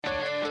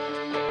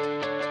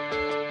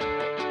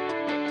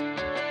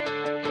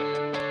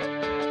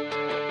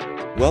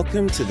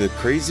Welcome to the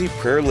Crazy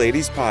Prayer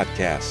Ladies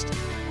podcast,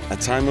 a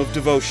time of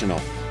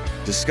devotional,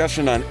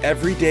 discussion on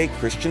everyday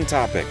Christian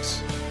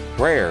topics,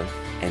 prayer,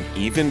 and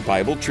even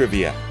Bible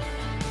trivia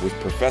with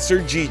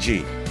Professor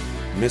Gigi,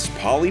 Miss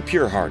Polly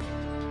Pureheart,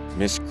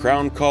 Miss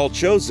Crown Call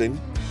Chosen,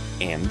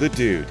 and the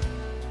Dude.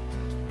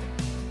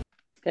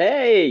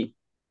 Hey,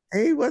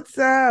 What's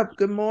up?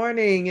 Good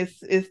morning.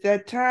 It's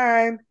that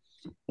time.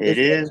 it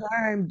is. That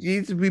time.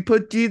 Jesus, we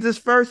put Jesus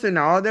first in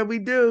all that we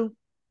do.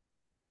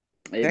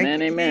 Thank Amen,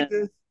 you, amen.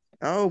 Jesus.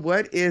 Oh,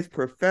 what is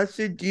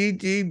Professor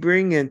Gigi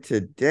bringing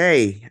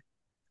today?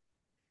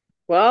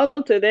 Well,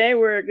 today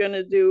we're going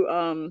to do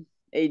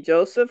a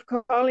Joseph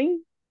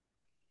calling,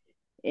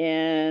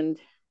 and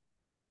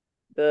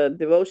the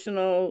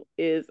devotional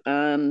is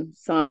on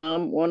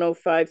Psalm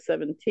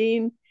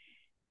 105:17,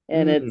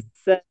 and it Mm,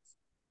 says,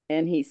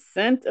 "And he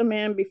sent a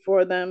man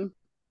before them,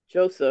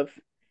 Joseph,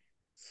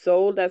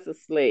 sold as a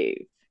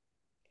slave."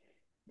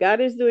 God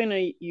is doing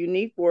a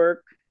unique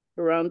work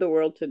around the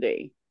world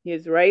today. He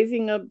is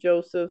rising up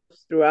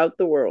Josephs throughout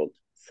the world.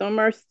 Some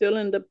are still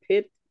in the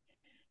pit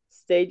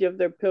stage of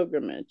their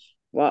pilgrimage,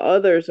 while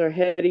others are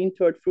heading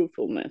toward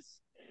fruitfulness.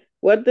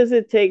 What does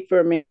it take for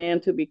a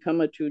man to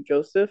become a true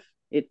Joseph?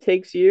 It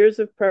takes years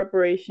of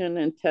preparation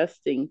and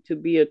testing to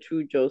be a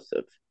true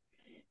Joseph.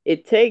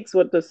 It takes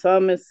what the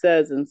psalmist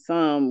says in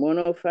Psalm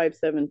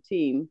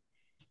 105:17.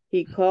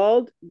 He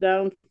called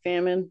down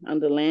famine on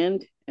the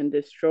land and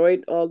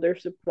destroyed all their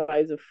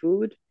supplies of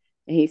food,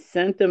 and he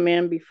sent a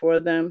man before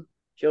them,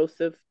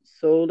 Joseph,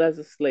 sold as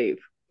a slave.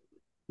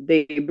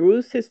 They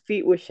bruised his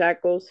feet with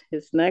shackles,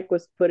 his neck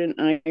was put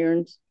in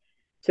irons,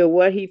 till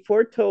what he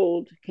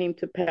foretold came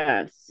to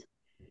pass,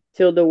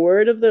 till the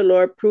word of the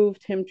Lord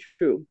proved him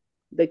true.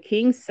 The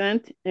king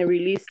sent and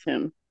released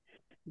him.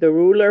 The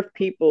ruler of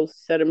peoples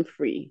set him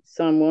free.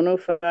 Psalm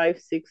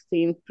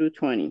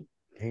 105:16-20.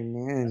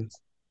 amen.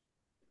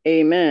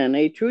 Amen.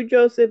 A true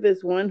Joseph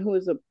is one who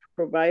is a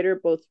provider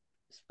both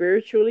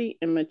spiritually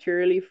and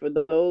materially for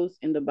those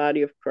in the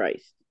body of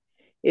Christ.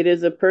 It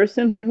is a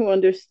person who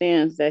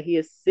understands that he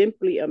is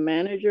simply a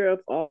manager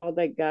of all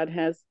that God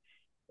has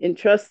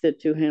entrusted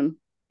to him.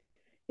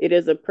 It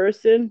is a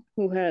person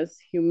who has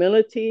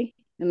humility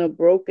and a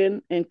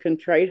broken and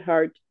contrite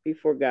heart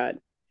before God.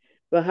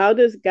 But how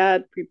does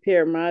God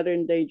prepare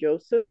modern day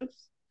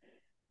Josephs?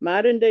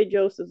 Modern day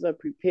Josephs are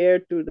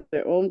prepared through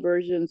their own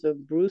versions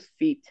of bruised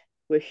feet,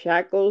 with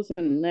shackles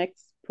and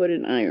necks put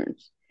in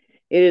irons.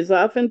 It is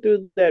often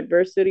through the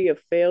adversity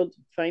of failed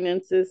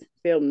finances,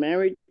 failed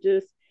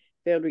marriages,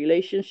 failed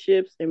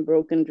relationships, and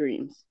broken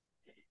dreams.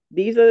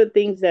 These are the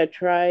things that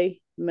try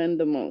men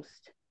the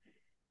most.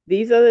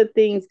 These are the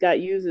things God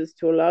uses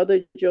to allow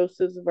the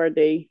Josephs of our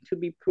day to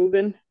be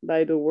proven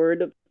by the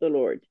word of the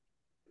Lord.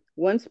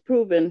 Once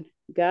proven,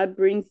 God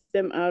brings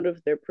them out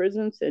of their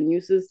prisons and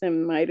uses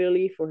them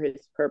mightily for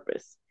his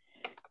purpose.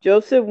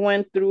 Joseph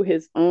went through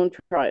his own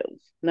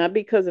trials, not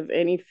because of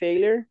any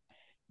failure,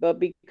 but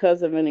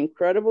because of an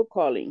incredible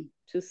calling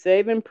to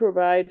save and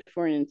provide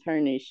for an entire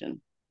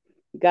nation.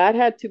 God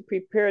had to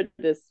prepare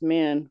this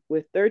man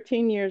with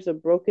 13 years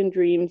of broken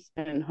dreams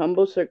and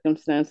humble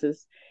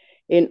circumstances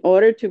in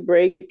order to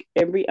break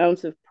every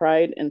ounce of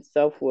pride and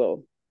self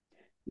will.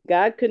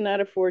 God could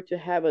not afford to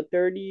have a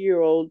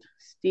 30-year-old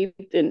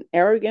steeped in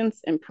arrogance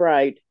and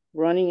pride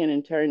running an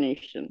entire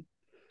nation.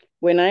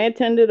 When I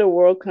attended a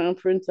world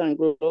conference on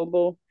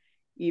global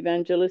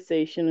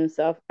evangelization in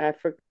South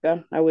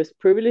Africa, I was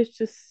privileged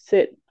to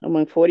sit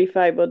among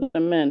 45 other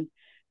men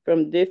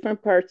from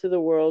different parts of the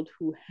world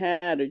who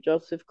had a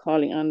Joseph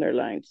calling on their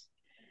lives.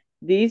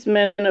 These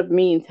men of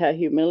means had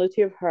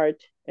humility of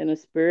heart and a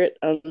spirit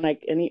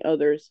unlike any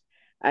others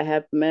I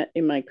have met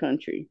in my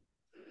country.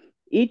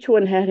 Each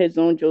one had his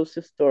own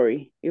Joseph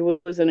story. It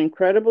was an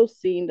incredible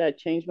scene that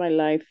changed my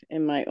life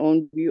and my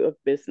own view of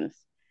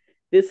business.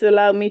 This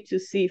allowed me to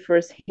see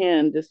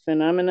firsthand this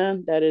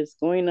phenomenon that is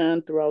going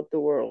on throughout the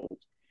world.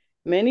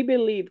 Many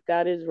believe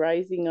God is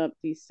rising up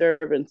these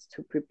servants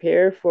to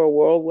prepare for a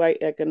worldwide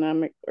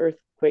economic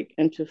earthquake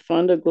and to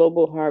fund a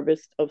global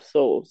harvest of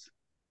souls.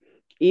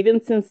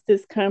 Even since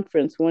this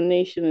conference, one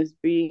nation is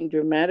being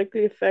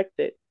dramatically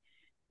affected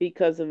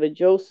because of a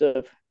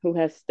Joseph who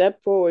has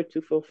stepped forward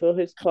to fulfill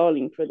his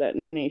calling for that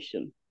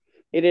nation.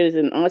 It is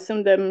an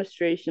awesome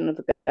demonstration of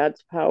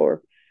God's power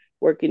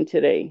working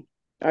today.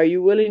 Are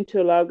you willing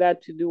to allow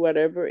God to do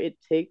whatever it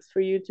takes for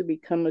you to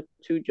become a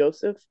true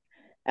Joseph?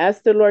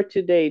 Ask the Lord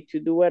today to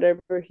do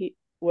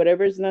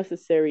whatever is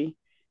necessary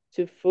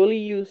to fully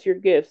use your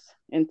gifts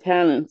and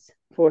talents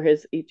for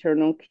his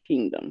eternal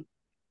kingdom.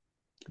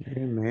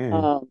 Amen.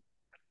 Um,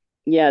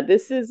 yeah,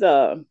 this is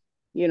I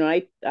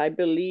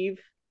believe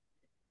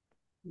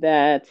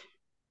that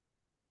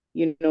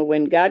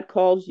when God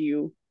calls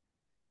you,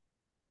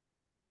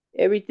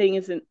 everything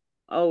isn't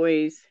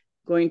always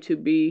going to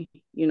be,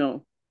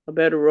 a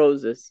bed of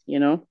roses.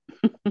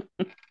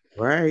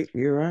 Right,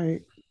 you're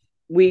right.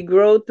 We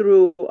grow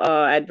through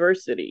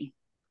adversity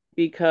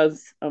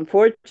because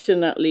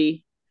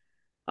unfortunately,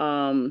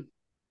 um,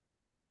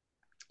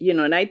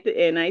 and I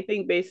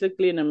think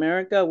basically in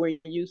America we're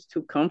used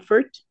to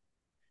comfort,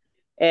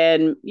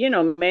 And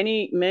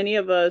many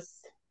of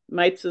us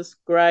might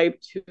subscribe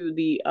to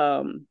the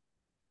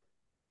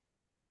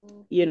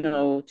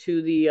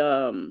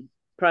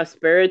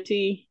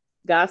prosperity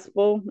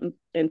gospel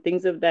and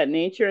things of that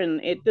nature.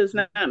 And it does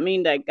not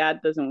mean that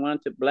God doesn't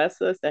want to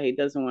bless us, that he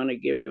doesn't want to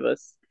give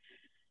us,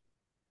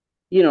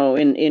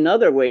 in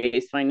other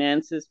ways,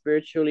 finances,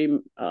 spiritually,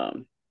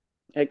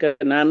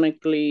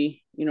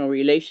 economically,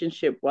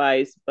 relationship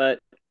wise. But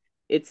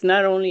it's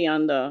not only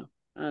on the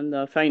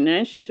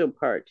financial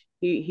part.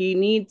 He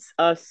needs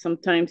us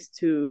sometimes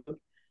to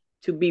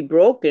be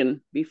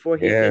broken before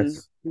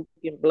Yes. he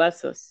can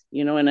bless us,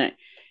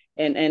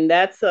 and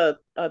that's a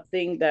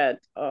thing that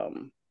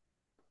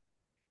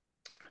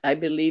I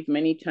believe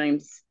many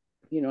times,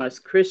 as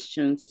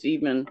Christians,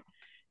 even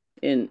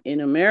in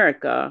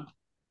America,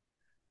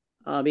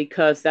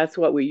 because that's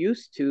what we're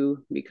used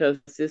to, because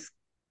this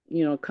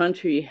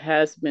country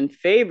has been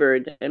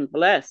favored and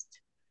blessed.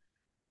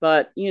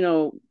 But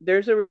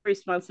there's a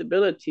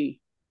responsibility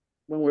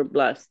when we're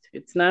blessed.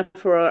 It's not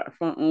for our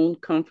own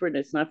comfort.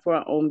 It's not for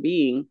our own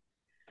being.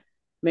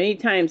 Many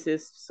times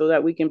it's so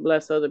that we can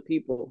bless other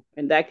people,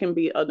 and that can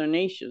be other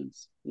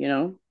nations.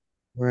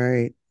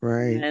 Right.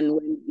 Right. And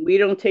when we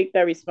don't take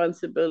that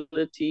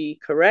responsibility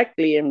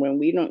correctly, and when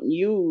we don't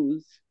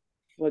use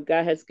what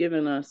God has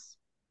given us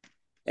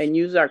and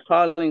use our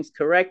callings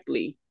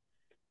correctly,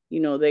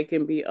 they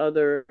can be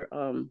other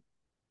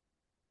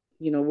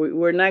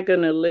we're not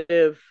going to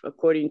live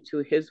according to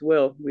his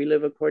will. We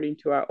live according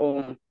to our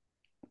own.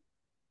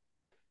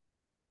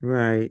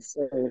 Right.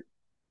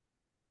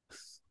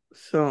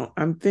 So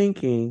I'm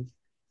thinking,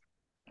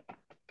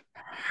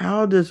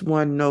 how does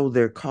one know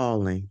their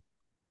calling?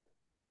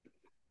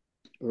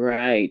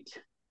 Right.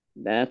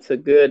 That's a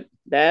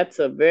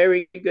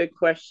very good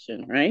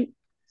question, right?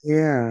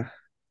 Yeah.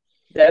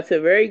 That's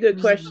a very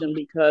good question,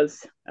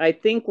 because I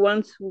think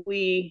once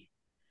we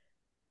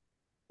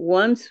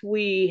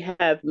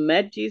have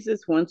met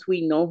Jesus, once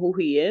we know who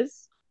he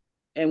is,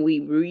 and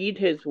we read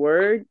his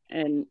word,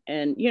 and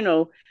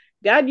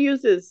God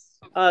uses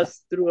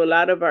us through a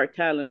lot of our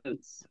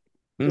talents,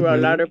 through a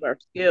lot Mm-hmm. of our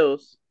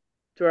skills,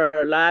 through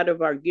a lot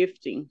of our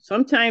gifting.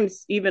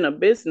 Sometimes even a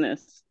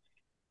business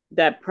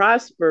that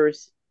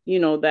prospers,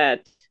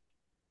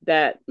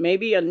 that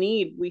maybe a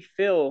need we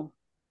fill.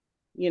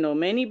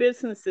 Many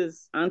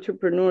businesses,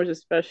 entrepreneurs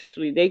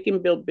especially, they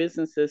can build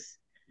businesses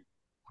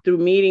through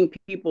meeting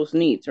people's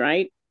needs,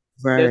 right?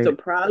 There's a Right.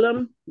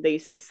 problem, they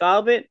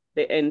solve it,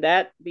 and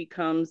that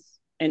becomes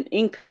an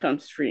income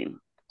stream,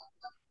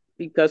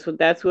 because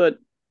that's what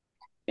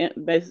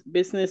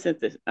business and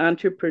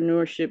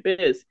entrepreneurship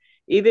is.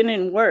 Even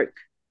in work,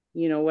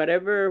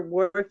 whatever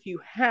work you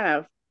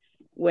have,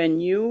 when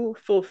you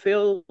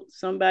fulfill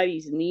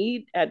somebody's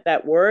need at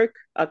that work,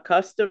 a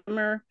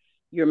customer,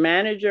 your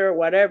manager,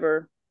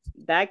 whatever,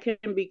 that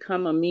can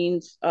become a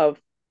means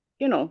of,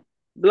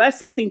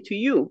 blessing to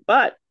you,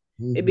 but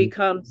it Mm-hmm.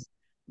 becomes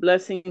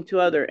blessing to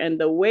other. And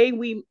the way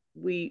we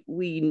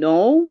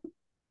know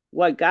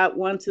what God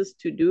wants us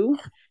to do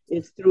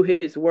is through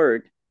his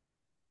word.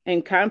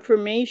 And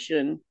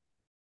confirmation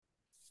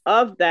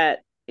of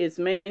that is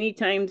many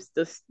times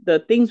the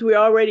things we're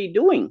already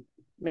doing,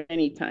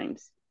 many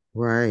times.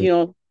 you Right.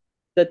 know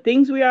the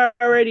things we are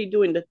already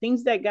doing, the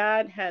things that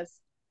God has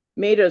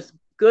made us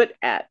good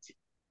at,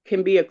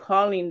 can be a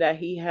calling that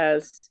he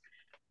has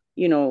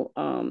you know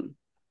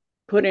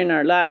put in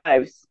our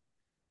lives.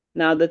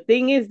 Now the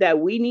thing is that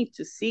we need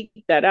to seek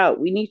that out.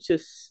 We need to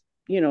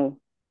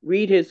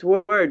read his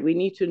word. We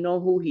need to know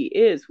who he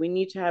is. We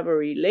need to have a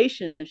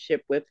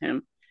relationship with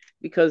him,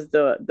 because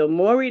the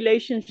more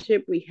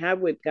relationship we have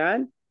with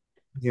God,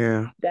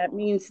 Yeah. that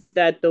means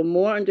that the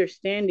more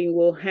understanding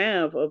we'll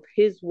have of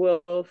his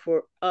will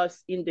for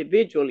us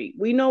individually.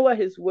 We know what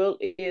his will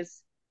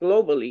is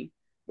globally.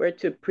 We're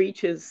to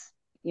preach his,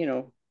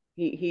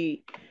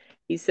 he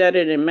said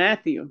it in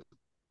Matthew,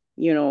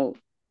 you know,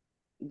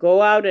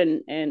 go out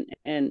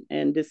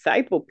and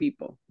disciple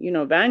people,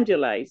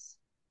 evangelize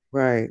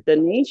Right. the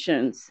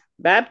nations,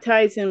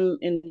 baptize him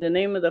in the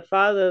name of the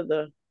Father,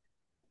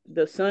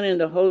 the Son,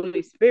 and the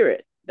Holy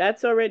Spirit.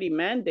 That's already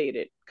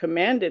mandated,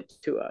 commanded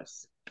to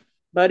us.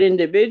 But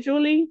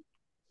individually,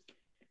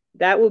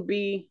 that would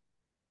be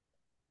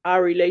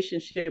our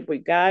relationship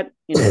with God,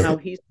 and how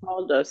he's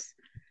called us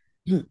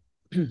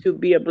to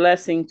be a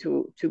blessing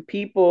to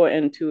people,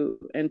 and to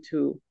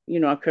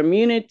our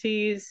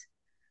communities,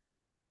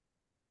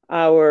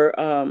 our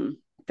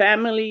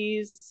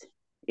families,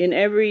 in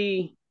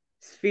every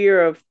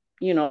sphere of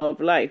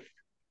life.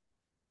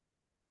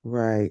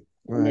 Right.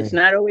 And it's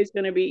Right. not always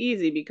going to be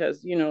easy,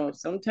 because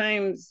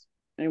sometimes,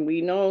 and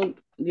we know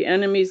the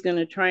enemy's going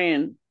to try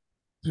and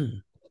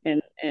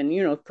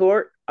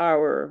thwart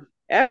our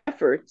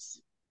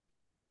efforts,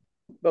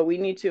 but we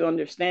need to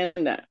understand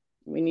that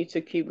we need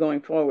to keep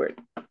going forward.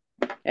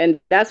 And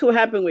that's what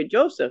happened with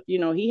Joseph.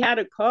 He had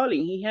a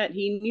calling.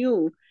 He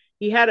knew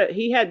he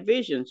had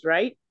visions,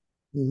 right?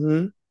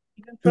 Mm-hmm.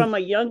 Even from a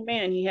young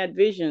man, he had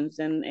visions,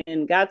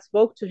 and God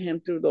spoke to him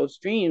through those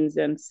dreams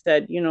and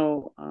said,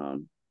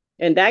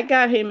 and that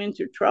got him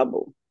into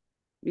trouble.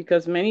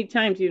 because many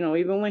times,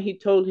 even when he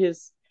told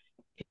his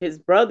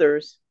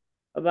brothers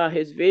about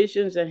his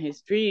visions and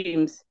his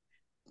dreams,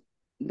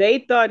 they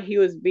thought he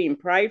was being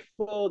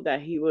prideful,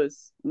 that he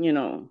was,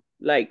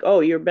 like, oh,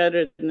 you're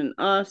better than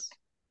us.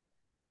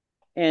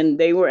 And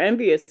they were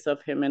envious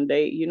of him, and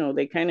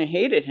they kind of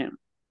hated him.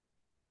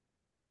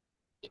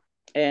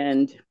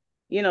 And,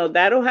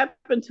 that'll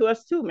happen to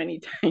us too many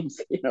times.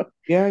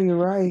 Yeah, you're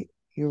right.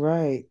 You're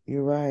right.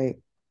 You're right.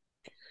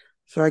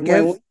 So I When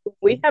guess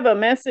we have a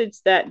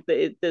message that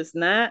it does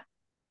not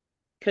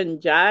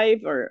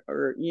conjive or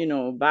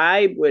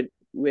vibe with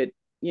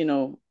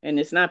and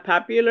it's not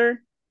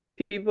popular,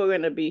 people are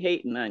going to be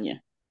hating on you.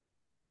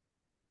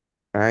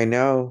 I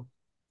know.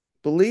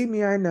 Believe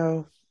me, I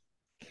know.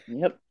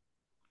 Yep.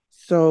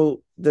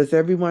 So does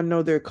everyone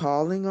know their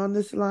calling on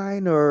this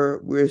line,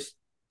 or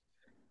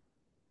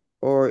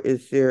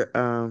is there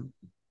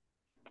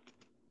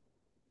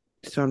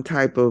some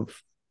type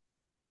of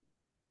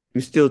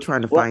you're still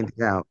trying to Well, find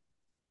it out?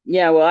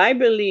 yeah, well, I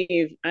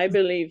believe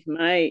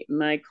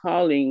my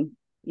calling,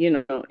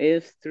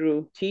 is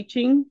through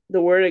teaching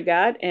the word of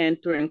God and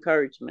through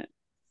encouragement.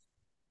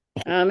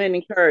 I'm an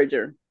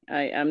encourager.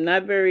 I'm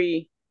not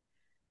very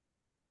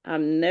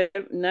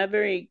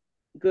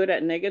good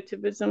at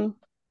negativism.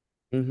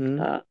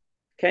 Mm-hmm. uh,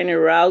 Kind of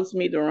routs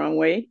me the wrong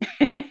way.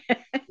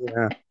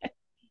 Yeah.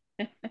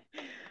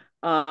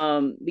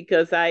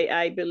 Because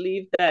I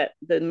believe that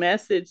the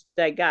message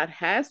that God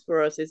has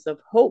for us is of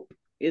hope,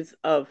 is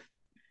of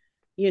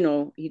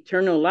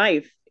eternal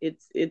life.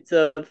 It's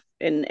of,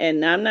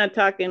 and I'm not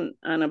talking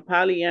on a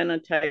Pollyanna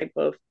type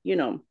of,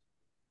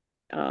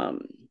 um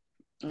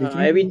Did you?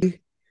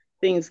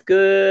 everything's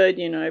good,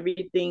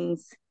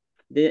 everything's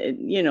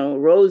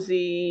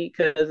rosy,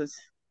 because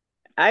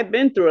I've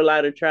been through a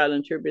lot of trial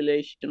and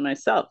tribulation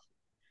myself.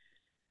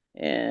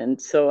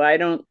 And so I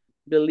don't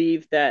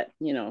believe that,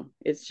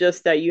 it's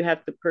just that you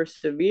have to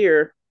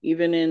persevere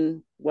even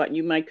in what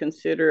you might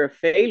consider a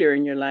failure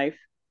in your life.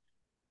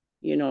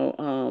 You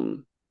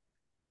know,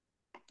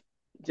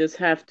 just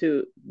have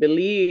to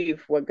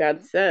believe what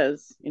God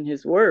says in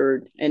his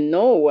word and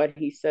know what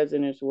he says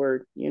in his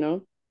word.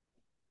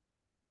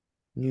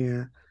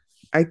 Yeah.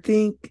 I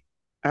think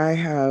I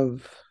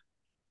have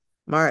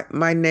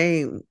my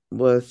name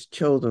was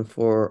chosen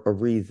for a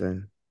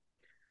reason.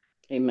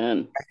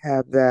 Amen. I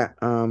have that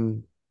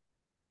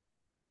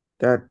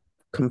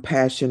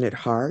compassionate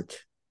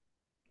heart,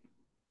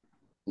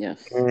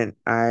 Yes. and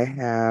I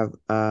have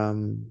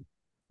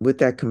with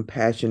that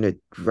compassion it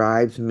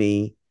drives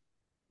me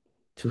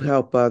to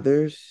help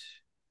others,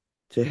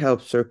 to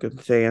help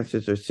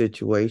circumstances or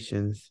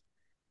situations.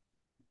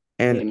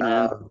 And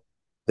Amen.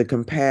 the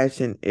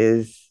compassion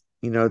is,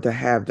 to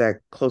have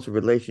that closer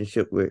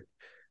relationship with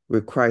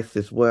Christ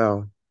as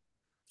well.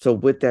 So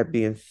with that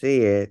being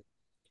said,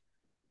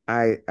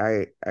 I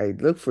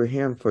look for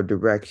him for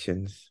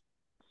directions,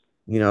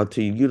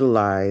 to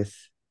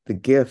utilize the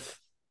gift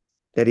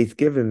that he's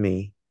given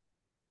me.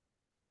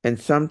 And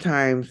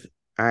sometimes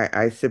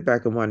I sit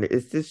back and wonder,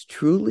 is this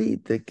truly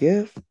the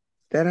gift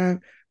that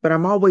but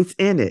I'm always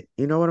in it.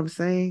 You know what I'm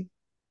saying?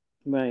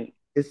 Right.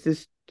 It's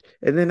just,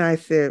 and then I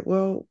said,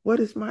 well, what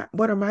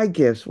are my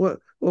gifts?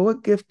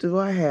 What gift do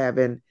I have?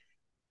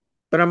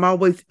 But I'm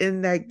always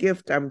in that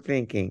gift, I'm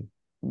thinking,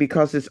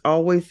 because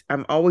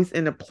I'm always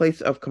in a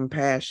place of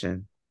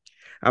compassion.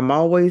 I'm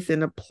always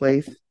in a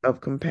place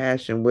of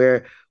compassion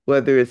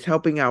whether it's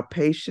helping out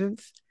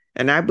patients,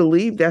 and I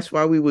believe that's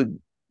why we would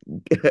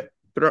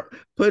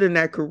put in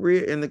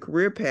the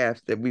career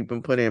path that we've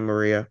been put in,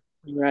 Maria.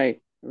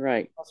 Right.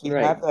 Right. You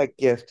Right. have that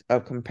gift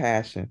of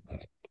compassion.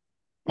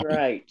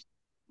 Right.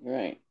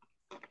 Right.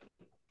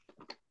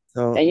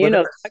 So,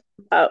 And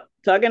but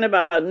talking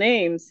about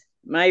names,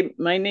 my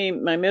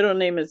middle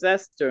name is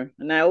Esther,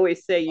 and I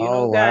always say,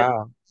 oh God,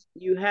 wow.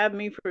 you have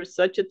me for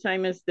such a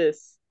time as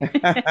this.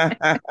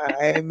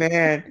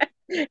 Amen.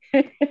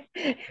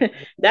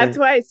 That's And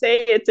why I say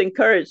it's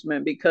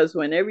encouragement, because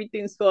when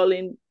everything's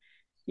falling,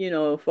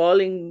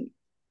 falling,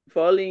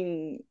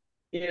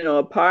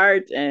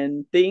 apart,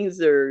 and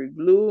things are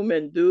gloom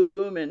and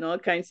doom and all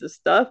kinds of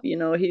stuff,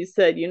 he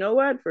said,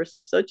 what, for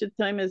such a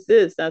time as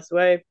this, that's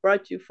why I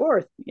brought you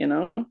forth.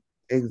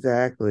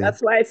 exactly. That's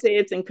why I say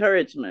it's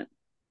encouragement.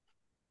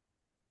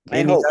 I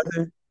Any hope.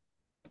 other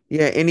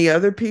Yeah, any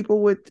other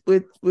people with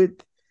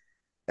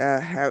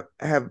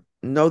have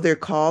know their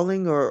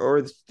calling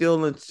or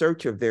still in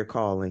search of their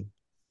calling?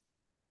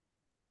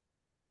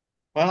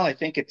 Well, I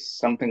think it's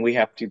something we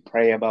have to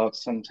pray about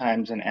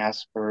sometimes and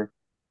ask for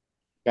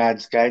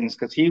God's guidance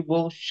because He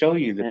will show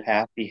you the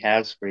path He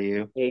has for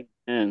you.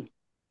 Amen.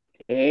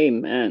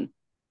 Amen.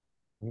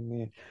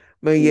 Amen.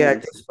 But yeah,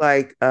 Yes. just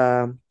like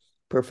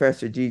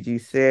Professor Gigi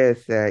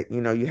says that,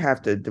 you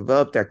have to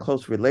develop that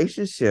close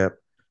relationship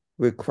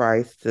with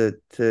Christ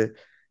to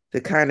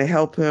kind of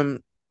help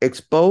him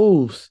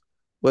expose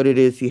what it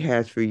is he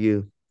has for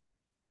you.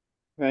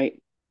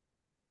 Right.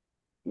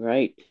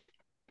 Right.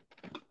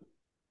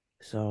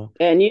 So,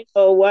 And you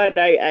know what?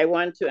 I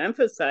want to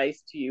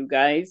emphasize to you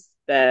guys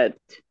that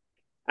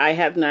I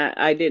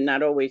did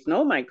not always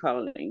know my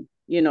calling.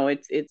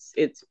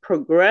 it's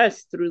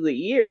progressed through the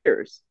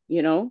years,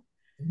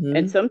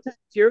 and sometimes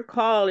your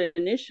call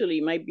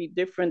initially might be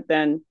different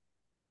than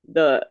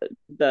the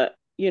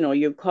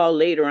your call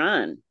later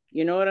on.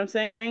 You know what I'm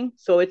saying?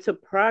 So it's a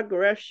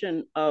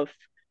progression of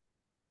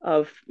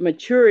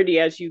maturity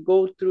as you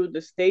go through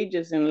the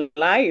stages in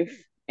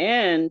life,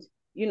 and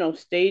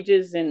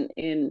stages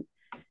in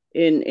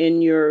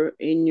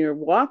your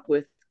walk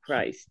with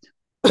Christ.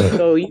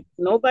 So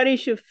nobody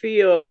should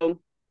feel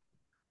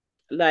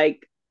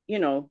like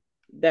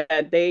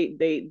that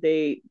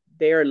they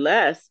are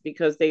less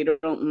because they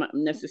don't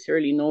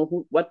necessarily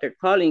know what their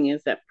calling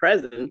is at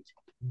present.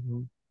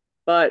 Mm-hmm.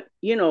 But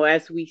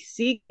as we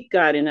seek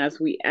God and as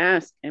we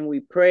ask and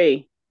we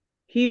pray,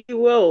 He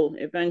will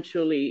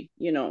eventually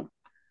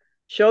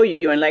show you.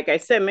 And like I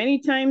said, many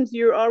times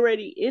you're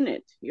already in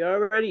it, you're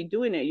already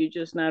doing it, you're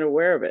just not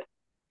aware of it.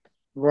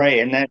 Right,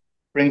 and that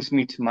brings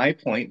me to my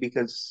point,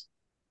 because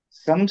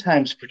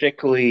sometimes,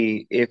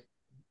 particularly if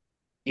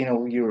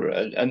you're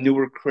a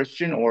newer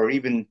Christian, or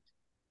even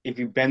if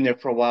you've been there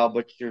for a while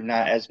but you're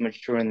not as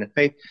mature in the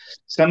faith,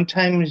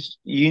 sometimes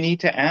you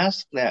need to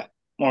ask that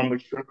more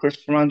mature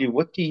Christian around you,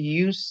 what do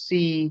you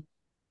see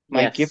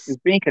my gift Yes. as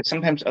being? Because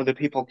sometimes other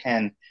people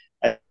can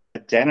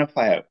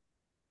identify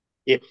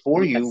it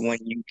for you when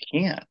you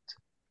can't.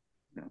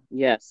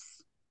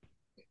 Yes.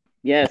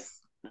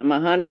 I'm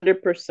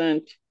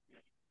 100%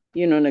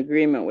 in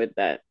agreement with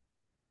that.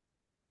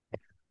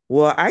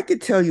 Well, I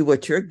could tell you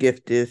what your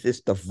gift is.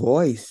 It's the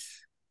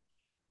voice.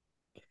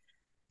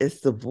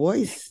 It's the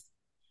voice.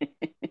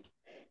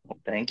 Well,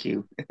 thank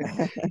you. I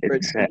have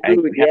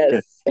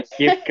to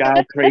give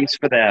God praise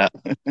for that.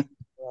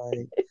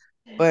 Right.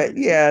 But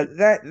yeah,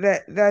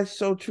 that's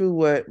so true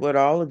what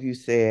all of you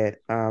said.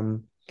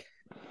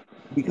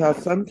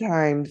 Because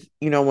sometimes,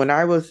 when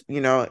I was,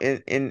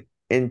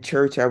 in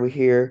church, I would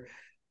hear,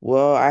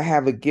 well, I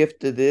have a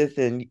gift of this,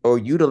 and or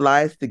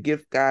utilize the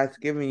gift God's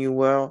given you.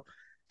 Well,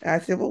 I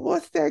said, well,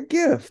 what's that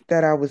gift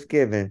that I was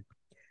given?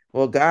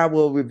 Well, God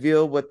will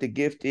reveal what the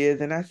gift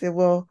is. And I said,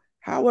 well,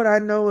 how would I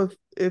know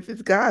if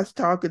it's God's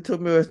talking to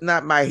me or it's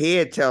not my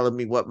head telling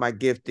me what my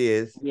gift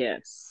is?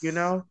 Yes.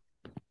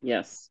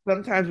 Yes.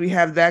 Sometimes we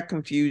have that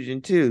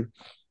confusion too.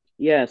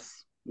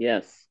 Yes.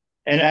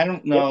 And I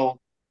don't know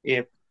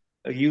if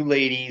you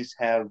ladies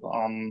have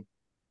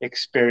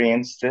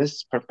experienced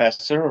this,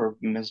 Professor or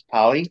Ms.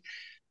 Polly,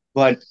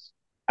 but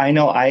I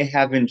know I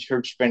have in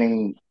church been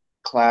in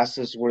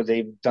classes where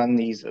they've done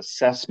these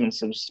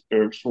assessments of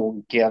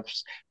spiritual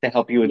gifts to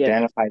help you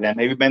identify them.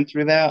 Have you been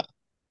through that?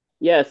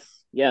 Yes.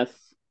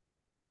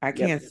 I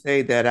can't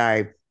say that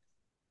I've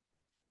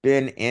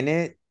been in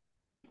it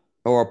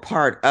or a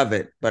part of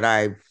it, but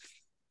I've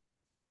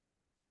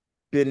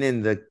been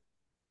in the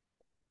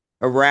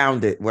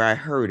around it where I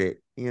heard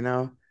it,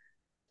 No,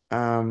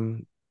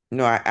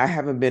 I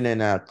haven't been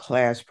in a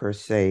class per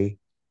se.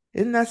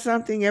 Isn't that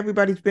something?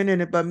 Everybody's been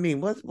in it but me.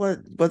 What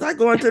was I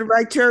going to the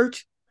right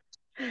church?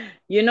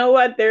 You know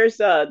what? There's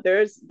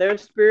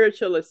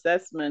spiritual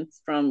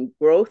assessments from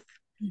growth,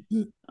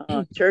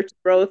 church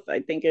growth, I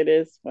think it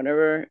is,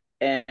 whatever.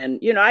 And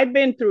I've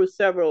been through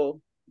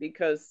several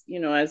because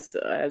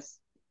as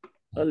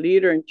a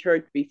leader in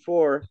church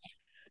before,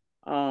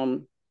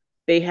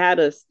 they had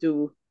us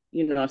do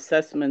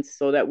assessments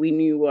so that we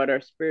knew what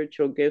our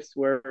spiritual gifts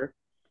were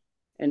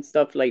and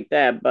stuff like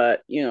that.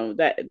 But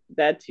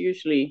that's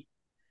usually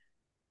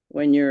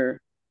when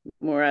you're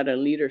more at a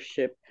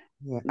leadership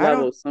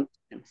level sometimes.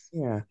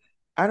 Yeah.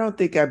 I don't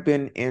think I've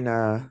been in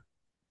a,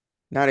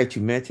 now that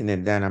you mentioned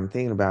it, then I'm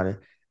thinking about it.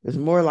 It's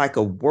more like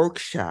a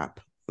workshop,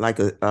 like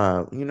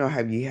have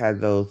you had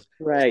those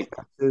right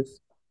classes?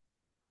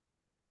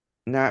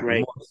 Not Right.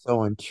 more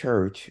so in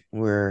church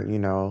where,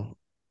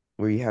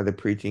 where you have the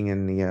preaching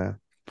and the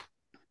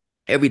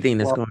everything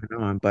that's going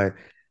on. But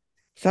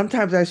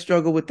sometimes I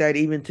struggle with that.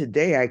 Even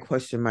today, I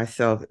question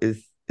myself,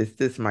 is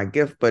this my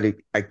gift? But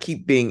I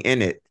keep being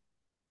in it.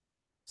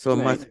 So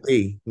it must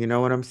be, you know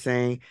what I'm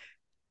saying?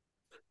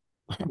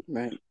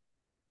 Right.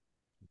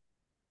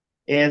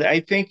 And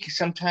I think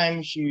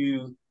sometimes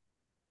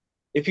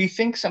if you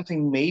think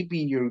something may be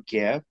your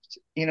gift,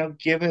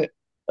 give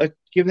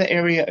the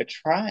area a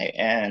try.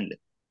 And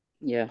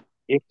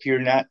if you're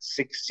not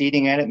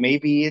succeeding at it,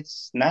 maybe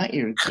it's not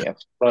your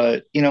gift,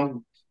 but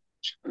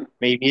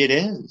maybe it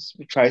is.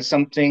 Try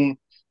something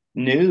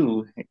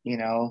new,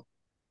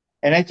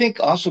 And I think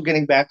also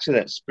getting back to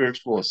that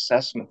spiritual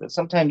assessment, that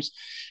sometimes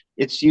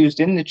it's used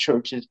in the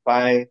churches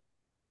by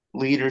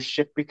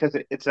leadership because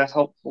it's a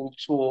helpful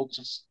tool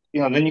to,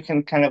 then you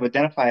can kind of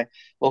identify,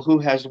 well, who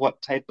has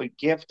what type of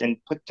gift and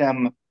put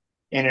them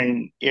in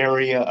an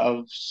area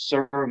of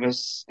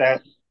service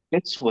that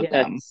fits with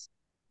them.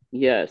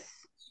 Yes,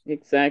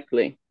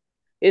 exactly.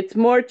 It's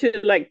more to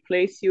like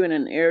place you in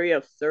an area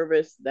of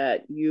service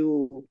that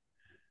you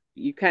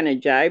kind of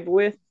jive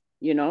with,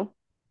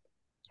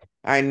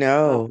 I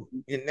know.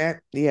 And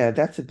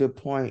that's a good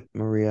point,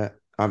 Maria.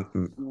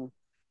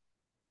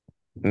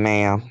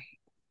 Ma'am.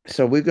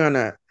 So we're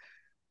gonna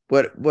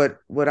what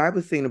I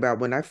was thinking about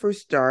when I first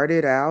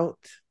started out,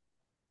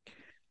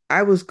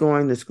 I was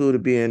going to school to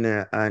be an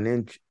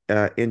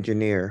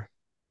engineer,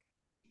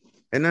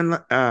 an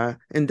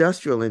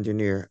industrial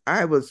engineer.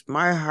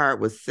 My heart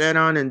was set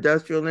on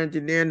industrial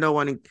engineer.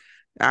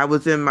 I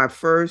was in my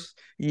first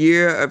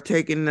year of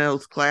taking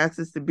those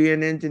classes to be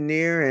an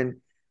engineer,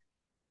 and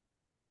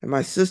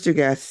my sister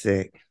got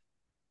sick.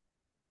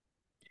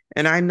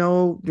 And I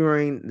know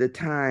during the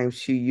time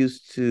she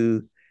used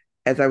to,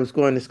 as I was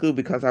going to school,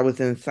 because I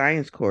was in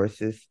science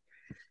courses,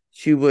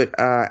 she would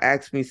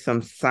ask me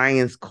some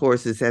science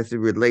courses as it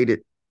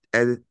related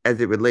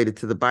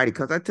to the body.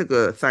 Because I took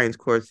a science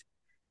course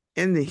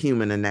in the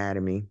human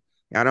anatomy.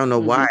 I don't know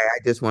why. I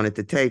just wanted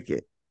to take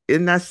it.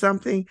 Isn't that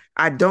something?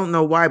 I don't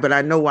know why, but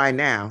I know why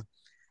now.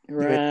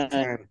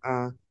 Right.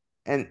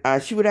 And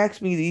she would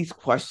ask me these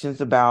questions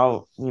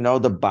about,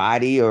 the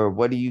body or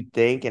what do you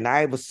think? And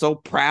I was so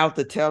proud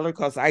to tell her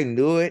because I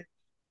knew it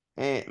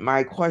and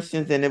my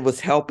questions, and it was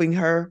helping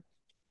her.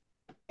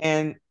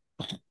 And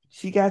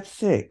she got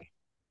sick.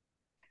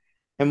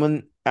 And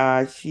when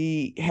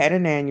she had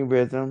an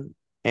aneurysm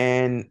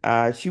and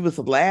she was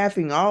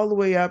laughing all the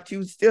way up, she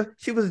was a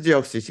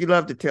jokester. She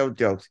loved to tell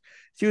jokes.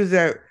 She was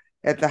at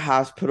the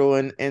hospital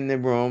in the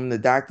room. The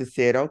doctor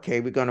said,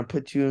 okay, we're going to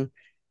put you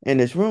in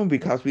this room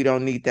because we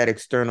don't need that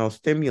external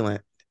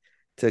stimulant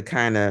to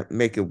kind of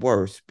make it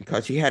worse,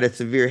 because she had a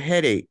severe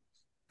headache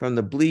from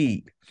the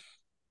bleed.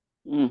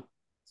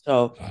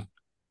 So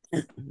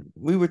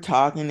we were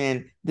talking,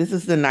 and this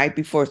is the night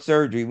before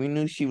surgery. We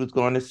knew she was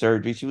going to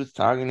surgery. She was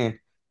talking, and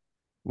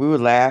we were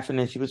laughing,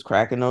 and she was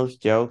cracking those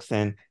jokes.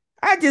 And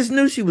I just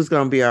knew she was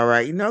going to be all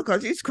right,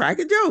 because she's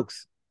cracking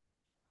jokes.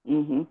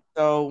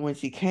 So when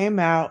she came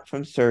out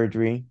from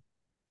surgery,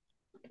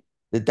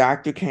 the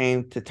doctor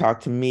came to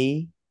talk to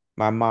me,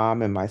 my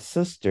mom, and my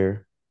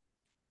sister.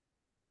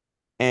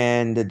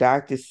 And the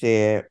doctor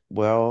said,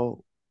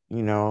 well,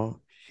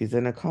 she's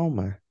in a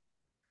coma.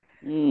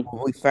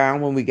 What we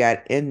found when we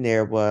got in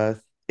there was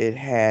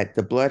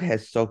the blood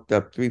had soaked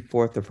up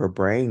 3/4 of her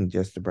brain,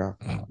 just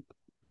about.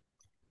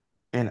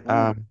 And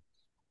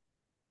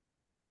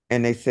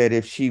and they said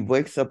if she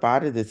wakes up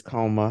out of this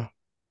coma,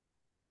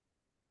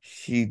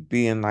 she'd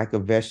be in like a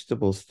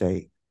vegetable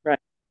state.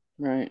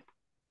 Right.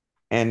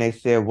 And they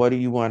said, what do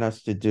you want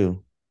us to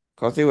do?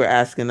 Because they were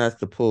asking us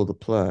to pull the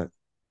plug.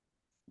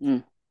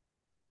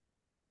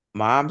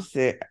 Mom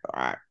said,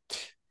 I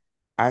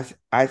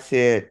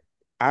said,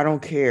 I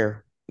don't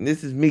care. And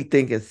this is me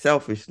thinking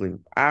selfishly.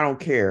 I don't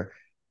care.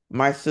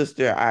 My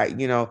sister,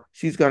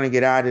 she's going to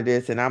get out of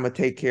this, and I'm going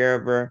to take care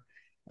of her.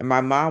 And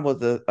my mom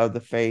was of the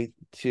faith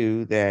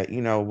too, that,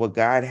 what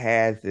God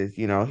has is,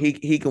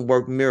 he can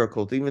work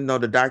miracles. Even though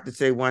the doctor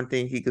say one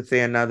thing, he could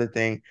say another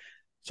thing.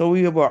 So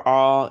we were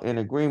all in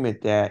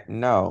agreement that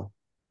no.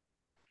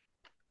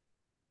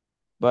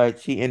 But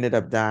she ended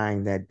up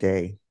dying that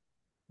day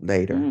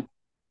later.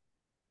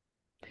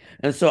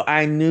 And so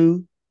I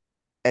knew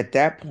at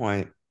that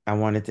point I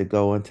wanted to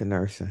go into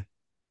nursing.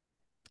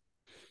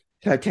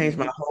 So I changed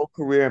my whole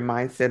career and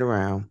mindset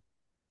around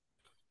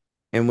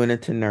and went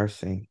into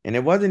nursing. And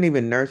it wasn't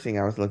even nursing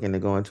I was looking to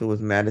go into, it was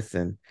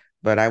medicine.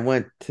 But I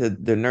went to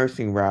the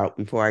nursing route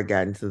before I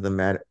got into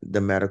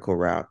the medical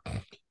route.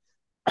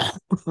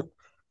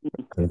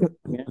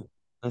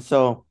 And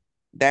so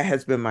that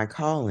has been my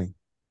calling.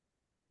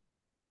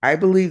 I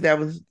believe that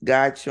was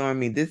God showing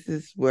me this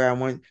is where I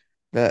want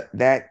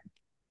to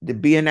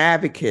be an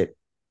advocate.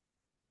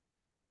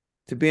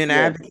 To be an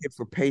advocate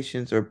for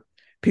patients or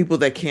people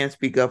that can't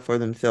speak up for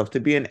themselves, to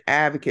be an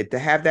advocate, to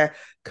have that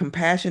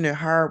compassionate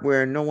heart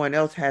where no one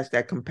else has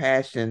that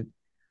compassion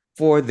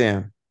for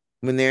them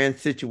when they're in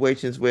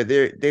situations where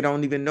they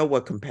don't even know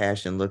what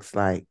compassion looks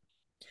like.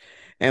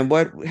 And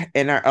what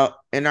in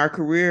our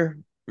career,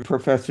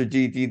 Professor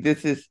Gigi,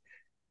 this is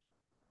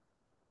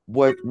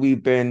what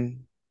we've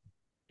been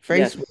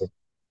faced with.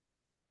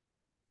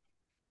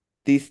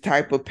 These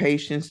type of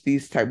patients,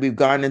 we've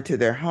gone into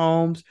their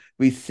homes,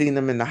 we've seen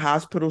them in the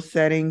hospital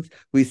settings,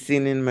 we've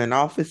seen them in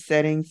office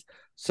settings.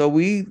 So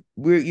we're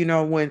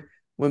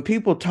when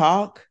people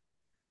talk,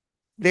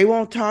 they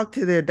won't talk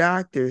to their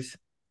doctors.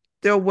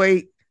 They'll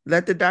wait,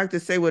 let the doctor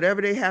say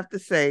whatever they have to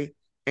say,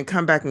 and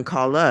come back and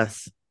call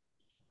us.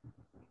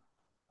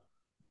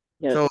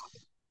 So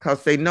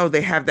because they know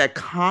they have that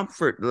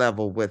comfort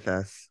level with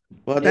us.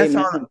 Well, that's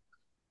all.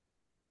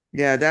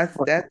 Yeah,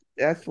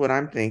 that's what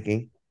I'm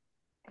thinking.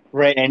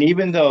 Right. And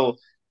even though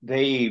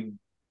they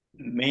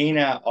may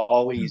not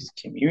always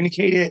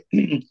communicate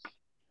it,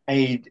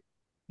 I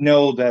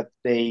know that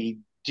they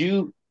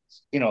do,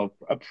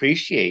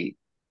 appreciate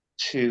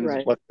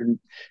what the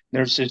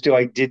nurses do.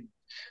 I did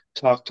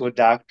talk to a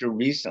doctor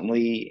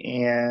recently,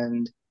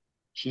 and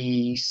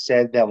he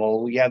said that,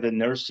 well, yeah, the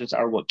nurses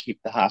are what keep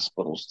the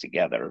hospitals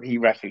together. He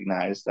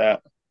recognized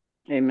that.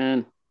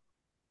 Amen.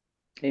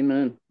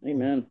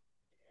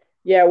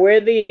 Yeah, we're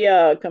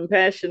the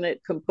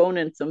compassionate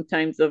component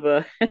sometimes of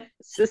a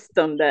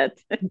system that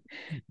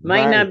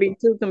might not be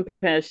too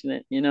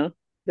compassionate,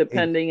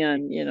 depending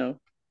on,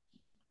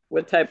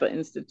 what type of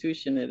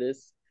institution it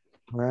is.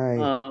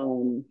 Right.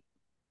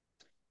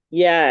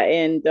 Yeah,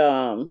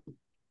 and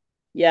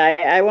Yeah,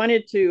 I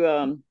wanted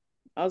to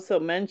also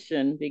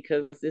mention,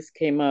 because this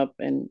came up,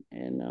 and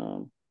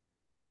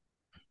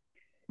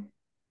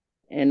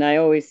I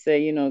always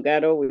say,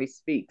 God always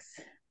speaks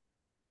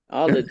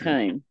all the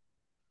time.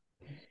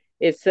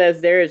 It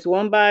says there is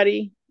one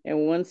body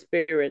and one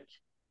spirit,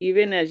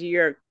 even as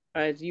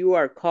you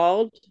are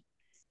called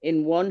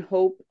in one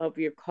hope of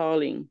your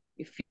calling.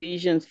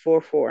 Ephesians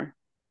 4:4.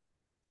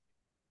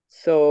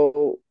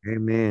 So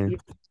Amen.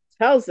 it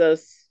tells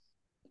us,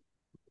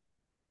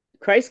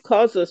 Christ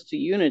calls us to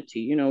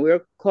unity.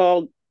 We're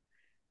called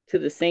to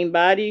the same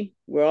body.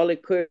 We're all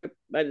equipped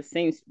by the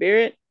same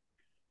spirit.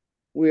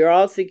 We're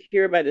all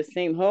secure by the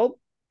same hope.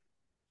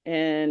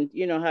 And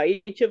how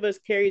each of us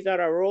carries out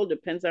our role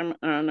depends on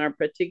our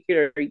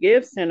particular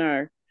gifts and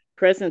our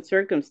present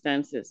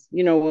circumstances.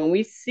 When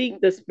we seek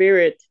the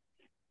spirit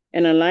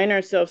and align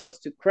ourselves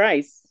to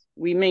Christ,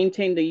 we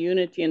maintain the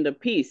unity and the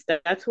peace.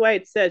 That's why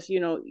it says,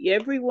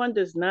 everyone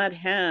does not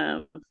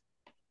have,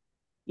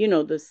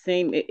 the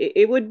same.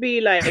 It would be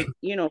like,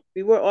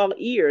 we were all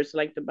ears,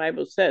 like the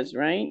Bible says,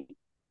 right?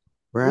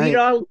 We'd Right.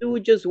 all do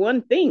just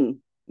one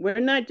thing. We're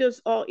not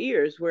just all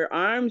ears. We're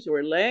arms,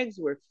 we're legs,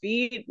 we're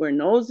feet, we're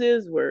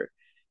noses, we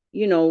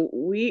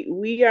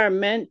are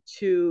meant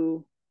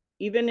to,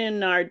 even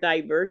in our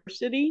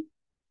diversity,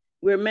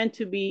 we're meant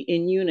to be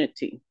in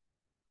unity.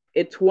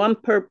 It's one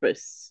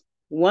purpose,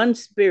 one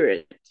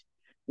spirit,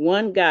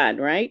 one God,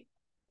 right?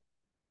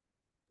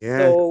 Yes.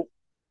 So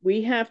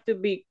we have to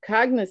be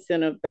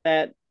cognizant of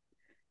that,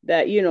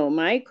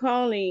 my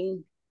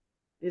calling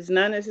is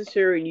not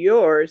necessarily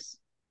yours,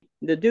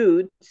 the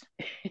dudes,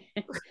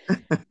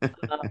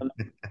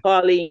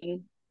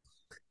 calling.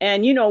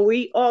 And,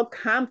 we all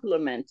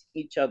complement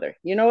each other.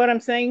 You know what I'm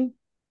saying?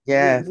 We,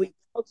 Yes. we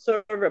all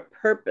serve a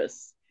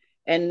purpose.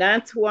 And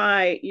that's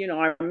why,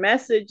 our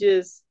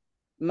messages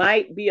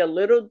might be a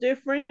little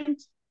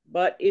different,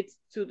 but it's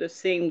to the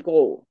same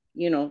goal,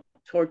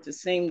 towards the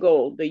same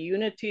goal, the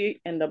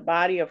unity and the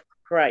body of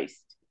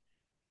Christ,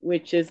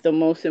 which is the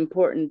most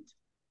important,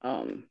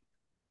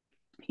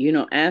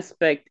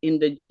 aspect in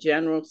the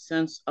general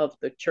sense of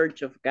the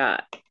Church of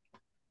God.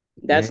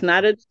 That's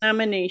not a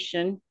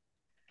denomination.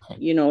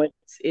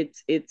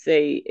 It's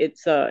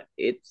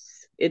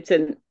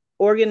an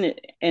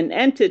an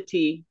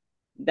entity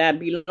that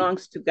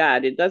belongs to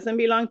God. It doesn't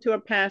belong to a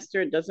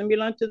pastor. It doesn't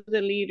belong to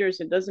the leaders.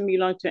 It doesn't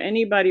belong to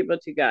anybody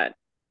but to God,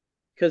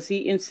 because He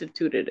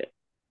instituted it.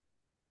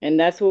 And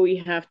that's what we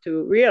have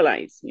to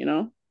realize.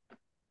 Amen.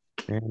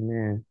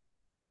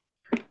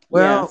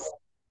 Well, Yes.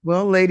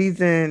 well,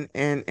 ladies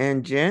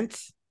and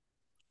gents,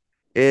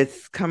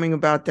 it's coming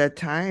about that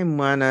time.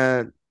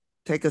 Wanna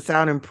take us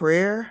out in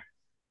prayer,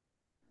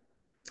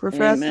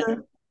 Amen.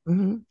 Professor?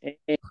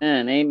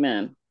 Amen.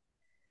 Amen.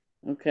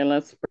 Okay,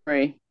 let's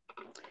pray.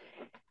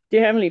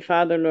 Dear Heavenly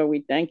Father, Lord,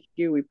 we thank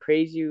you, we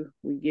praise you,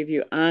 we give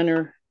you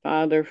honor,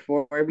 Father,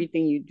 for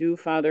everything you do,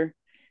 Father.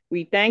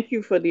 We thank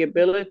you for the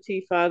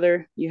ability,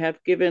 Father, you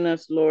have given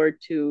us, Lord,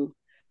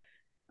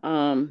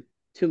 um,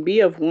 to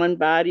be of one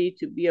body,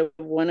 to be of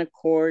one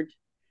accord.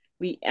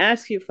 We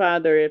ask you,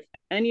 Father, if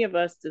any of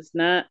us does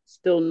not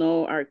still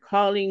know our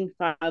calling,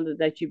 Father,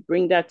 that you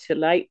bring that to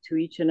light to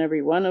each and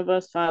every one of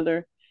us,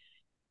 Father,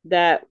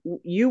 that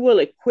you will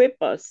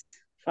equip us,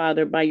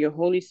 Father, by your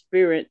Holy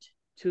Spirit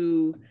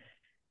to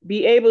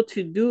be able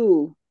to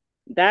do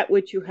that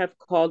which you have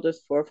called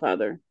us for,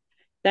 Father.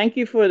 Thank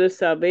you for the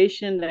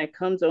salvation that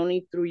comes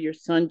only through your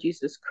Son,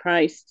 Jesus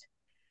Christ.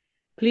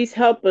 Please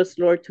help us,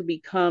 Lord, to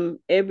become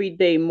every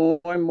day more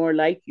and more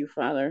like you,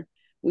 Father.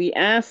 We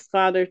ask,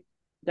 Father,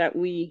 that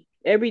we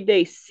every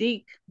day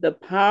seek the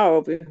power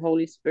of your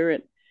Holy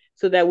Spirit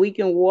so that we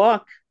can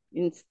walk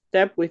in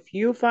step with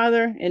you,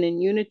 Father, and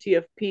in unity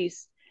of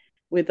peace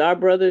with our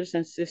brothers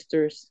and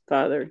sisters,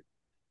 Father.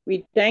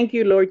 We thank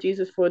you, Lord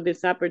Jesus, for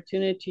this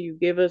opportunity you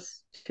give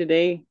us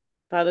today,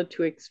 Father,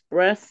 to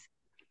express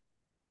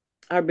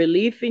our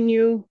belief in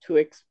you, to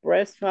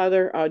express,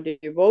 Father, our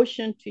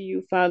devotion to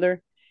you,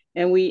 Father.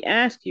 And we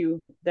ask you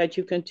that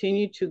you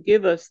continue to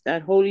give us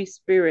that Holy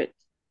Spirit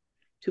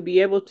to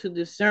be able to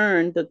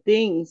discern the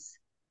things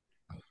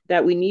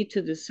that we need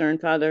to discern,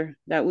 Father,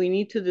 that we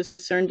need to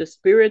discern the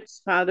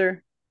spirits,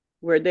 Father,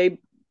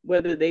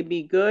 whether they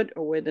be good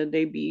or whether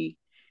they be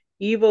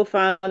evil,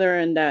 Father,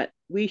 and that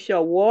we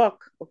shall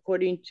walk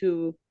according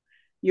to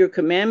your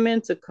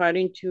commandments,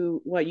 according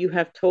to what you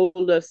have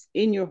told us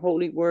in your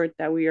holy word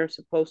that we are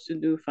supposed to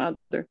do,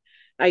 Father.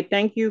 I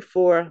thank you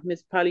for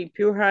Miss Polly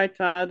Pureheart,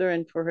 Father,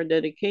 and for her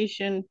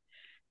dedication,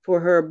 for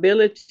her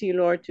ability,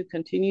 Lord, to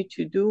continue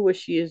to do what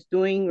she is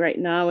doing right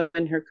now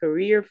in her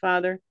career,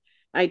 Father.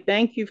 I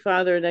thank you,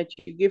 Father, that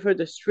you give her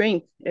the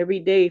strength every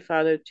day,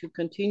 Father, to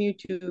continue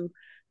to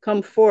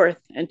come forth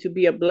and to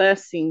be a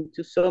blessing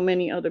to so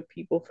many other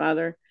people,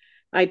 Father.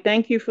 I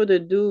thank you for the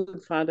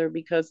dude, Father,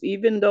 because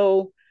even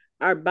though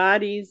our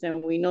bodies,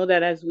 and we know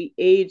that as we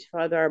age,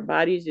 Father, our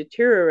bodies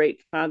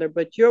deteriorate, Father,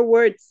 but your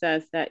word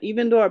says that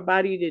even though our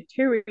body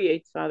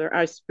deteriorates, Father,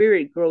 our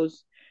spirit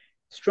grows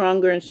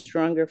stronger and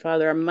stronger,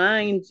 Father. Our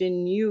minds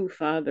in you,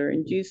 Father,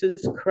 in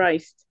Jesus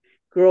Christ.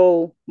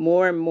 grow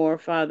more and more,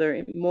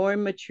 Father, more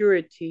in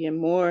maturity and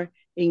more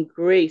in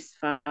grace,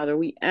 Father.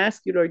 We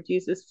ask you, Lord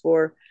Jesus,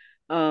 for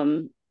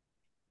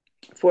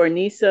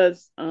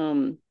Nisa's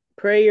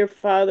prayer,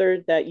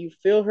 Father, that you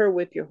fill her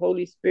with your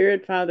Holy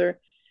Spirit, Father,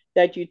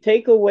 that you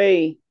take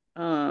away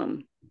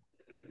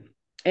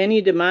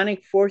any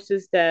demonic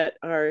forces that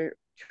are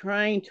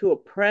trying to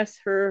oppress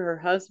her, her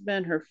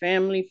husband, her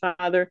family,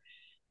 Father,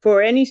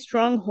 for any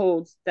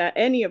strongholds that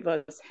any of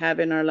us have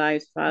in our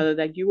lives, Father,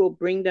 that you will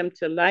bring them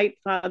to light,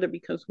 Father,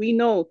 because we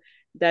know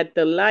that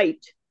the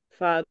light,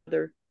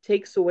 Father,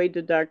 takes away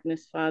the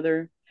darkness,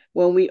 Father.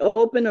 When we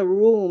open a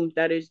room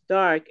that is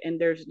dark and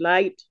there's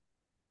light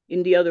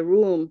in the other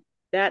room,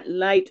 that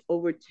light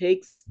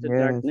overtakes the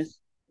darkness.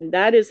 And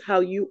that is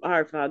how you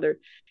are, Father.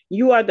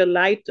 You are the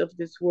light of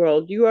this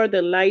world. You are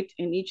the light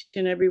in each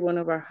and every one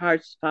of our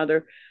hearts,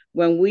 Father.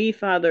 When we,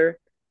 Father,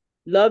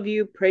 love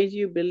you, praise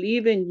you,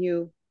 believe in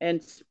you,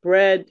 and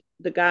spread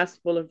the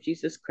gospel of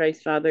Jesus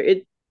Christ, Father.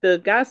 The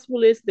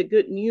gospel is the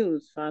good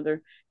news,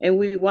 Father, and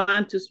we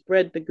want to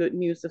spread the good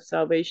news of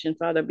salvation,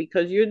 Father,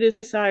 because your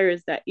desire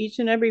is that each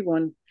and every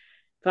one,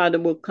 Father,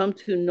 will come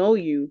to know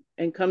you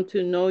and come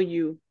to know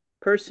you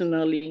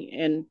personally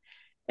and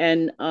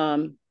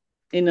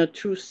in a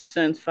true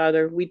sense,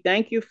 Father. We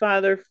thank you,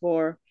 Father,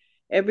 for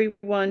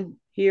everyone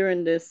here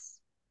in this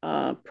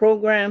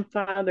program,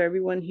 Father,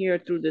 everyone here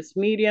through this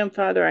medium,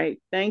 Father. I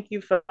thank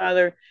you,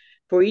 Father,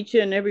 for each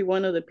and every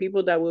one of the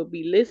people that will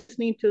be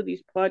listening to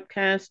these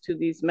podcasts, to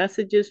these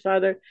messages,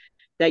 Father,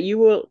 that you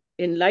will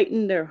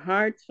enlighten their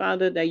hearts,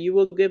 Father, that you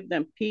will give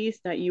them peace,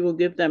 that you will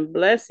give them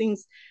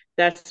blessings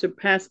that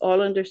surpass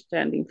all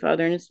understanding,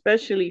 Father. And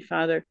especially,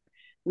 Father,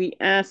 we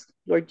ask,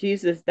 Lord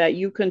Jesus, that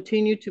you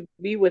continue to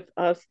be with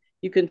us.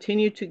 You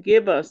continue to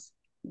give us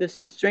the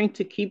strength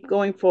to keep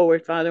going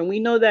forward, Father. And we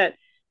know that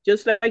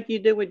just like you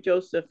did with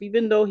Joseph,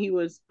 even though he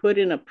was put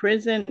in a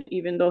prison,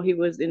 even though he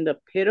was in the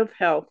pit of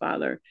hell,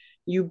 Father,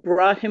 you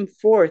brought him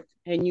forth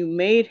and you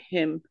made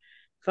him,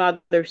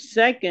 Father,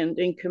 second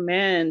in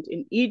command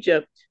in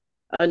Egypt,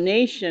 a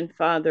nation,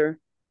 Father,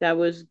 that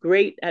was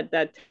great at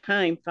that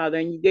time, Father.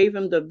 And you gave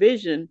him the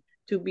vision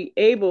to be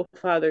able,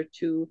 Father,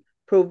 to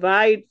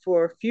provide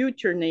for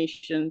future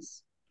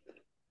nations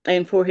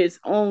and for his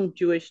own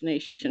Jewish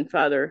nation,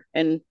 Father,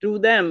 and through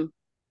them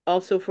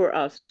also for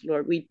us,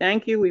 Lord. We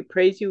thank you, we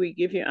praise you, we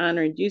give you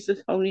honor in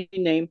Jesus' holy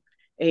name.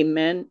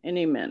 Amen and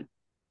amen.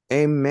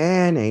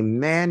 Amen,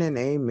 amen, and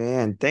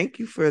amen. Thank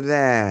you for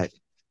that,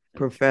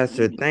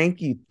 Professor.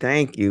 Thank you,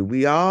 thank you.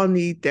 We all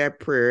need that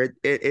prayer.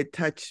 It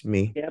touched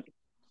me. Yep.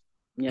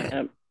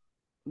 Yeah.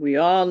 We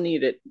all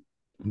need it.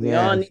 We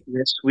all need it.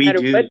 Yes, we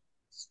do. What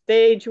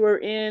stage we're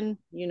in,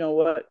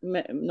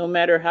 no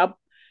matter how,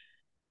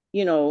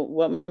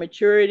 what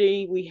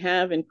maturity we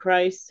have in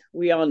Christ,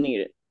 we all need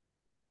it.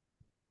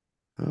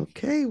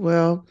 Okay,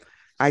 well,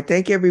 I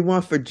thank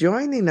everyone for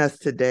joining us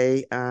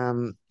today.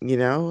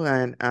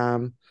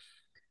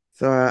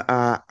 So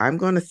I'm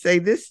going to say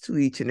this to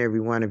each and every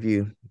one of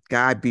you.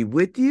 God be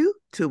with you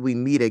till we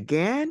meet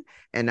again.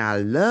 And I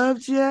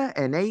loved you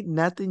and ain't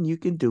nothing you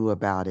can do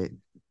about it.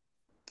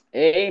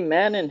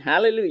 Amen and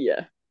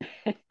hallelujah.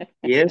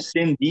 Yes,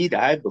 indeed,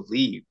 I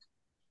believe.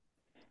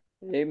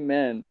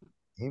 Amen.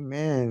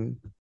 Amen.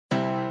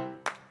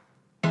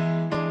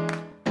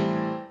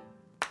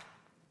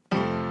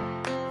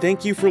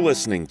 Thank you for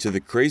listening to the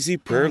Crazy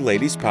Prayer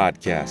Ladies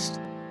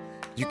podcast.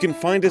 You can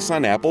find us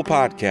on Apple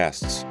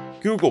Podcasts,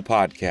 Google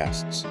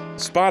Podcasts,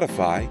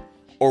 Spotify,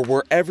 or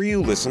wherever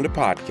you listen to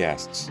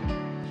podcasts.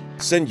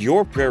 Send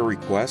your prayer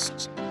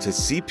requests to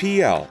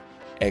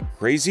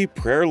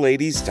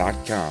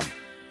cpl@crazyprayerladies.com.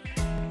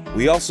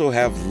 We also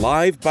have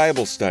live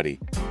Bible study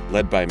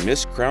led by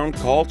Miss Crown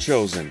Call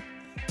Chosen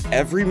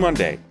every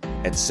Monday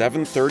at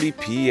 7:30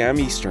 p.m.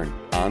 Eastern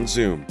on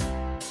Zoom.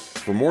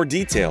 For more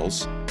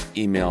details,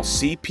 email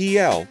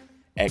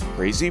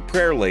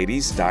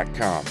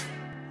cpl@crazyprayerladies.com.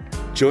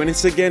 Join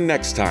us again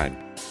next time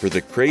for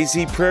the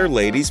Crazy Prayer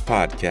Ladies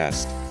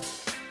podcast.